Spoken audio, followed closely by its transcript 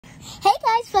Hey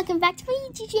guys, welcome back to my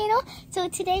YouTube channel. So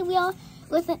today we are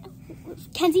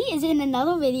Kenzie is in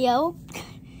another video.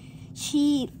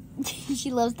 She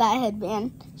loves that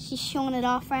headband. She's showing it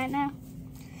off right now.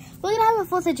 We're gonna have a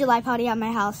 4th of July party at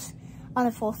my house on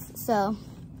the 4th. So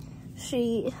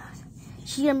she's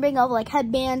gonna bring over like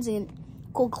headbands and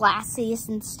cool glasses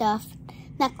and stuff,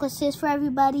 necklaces for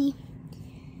everybody.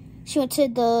 She went to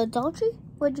the Dollar Tree.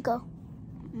 Where'd you go?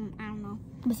 I don't know.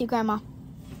 With your grandma.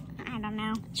 I don't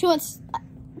know. She wants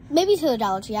maybe to the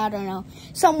Dollar Tree, I don't know.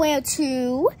 Somewhere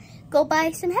to go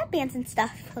buy some headbands and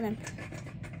stuff for them.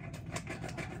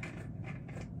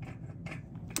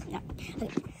 Yeah. Okay.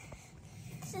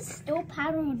 This is still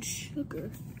powdered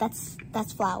sugar. That's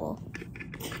flour.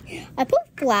 I put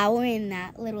flour in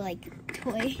that little like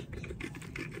toy.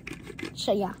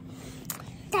 So yeah.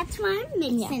 That's why I'm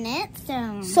mixing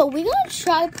it. So we're gonna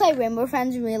try to play Rainbow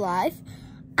Friends in real life.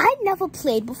 I've never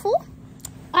played before.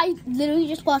 I literally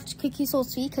just watched Cookie So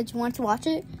Sweet because you wanted to watch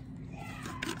it.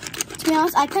 To be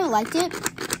honest, I kind of liked it.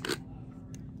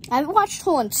 I haven't watched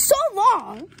her in so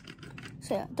long.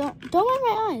 So yeah, don't mind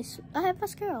my eyes. I have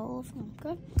mascara all over them,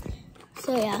 okay?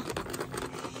 So yeah.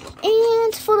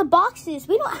 And for the boxes,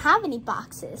 we don't have any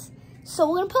boxes. So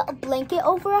we're gonna put a blanket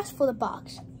over us for the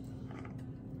box.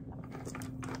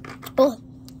 Oh.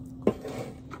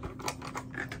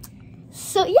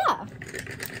 So yeah.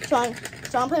 So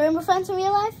you play Rainbow Friends in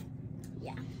real life?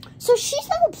 Yeah. So she's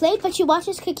never played, but she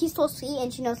watches Cookies So Sweet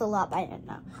and she knows a lot by it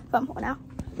now. From her now.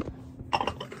 How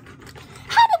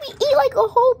do we eat like a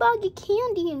whole bag of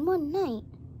candy in one night?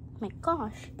 Oh my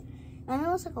gosh. I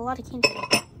know it's like a lot of candy.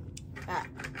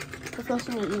 It's supposed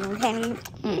to be eating candy.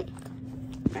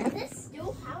 Is this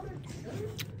still powdered sugar?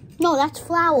 No, that's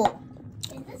flour.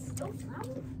 Is this still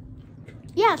flour?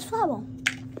 Yeah, it's flour.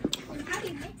 And how do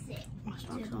you mix it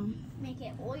to make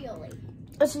it oily?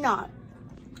 It's not.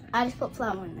 I just put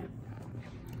flour in there.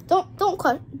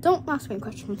 Don't ask me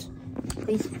questions,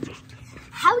 please.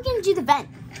 How are we gonna do the vent?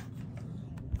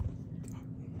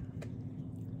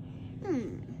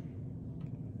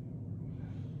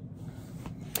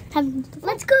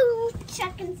 Let's go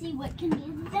check and see what can be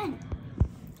the vent.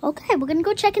 Okay, we're gonna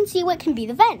go check and see what can be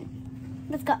the vent.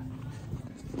 Let's go.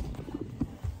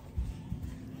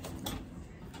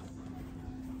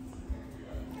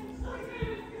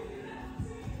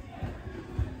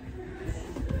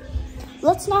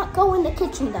 Let's not go in the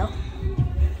kitchen though.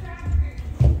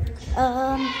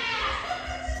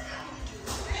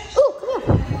 Ooh, come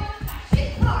here.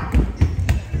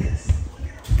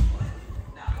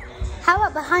 How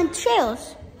about behind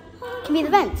trails? Can be the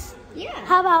vents. Yeah.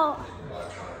 How about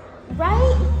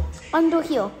right under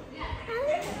here?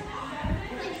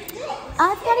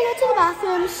 I've got to go to the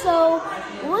bathroom, so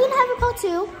we're gonna have a part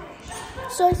 2.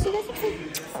 So see you guys next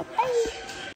time. Bye.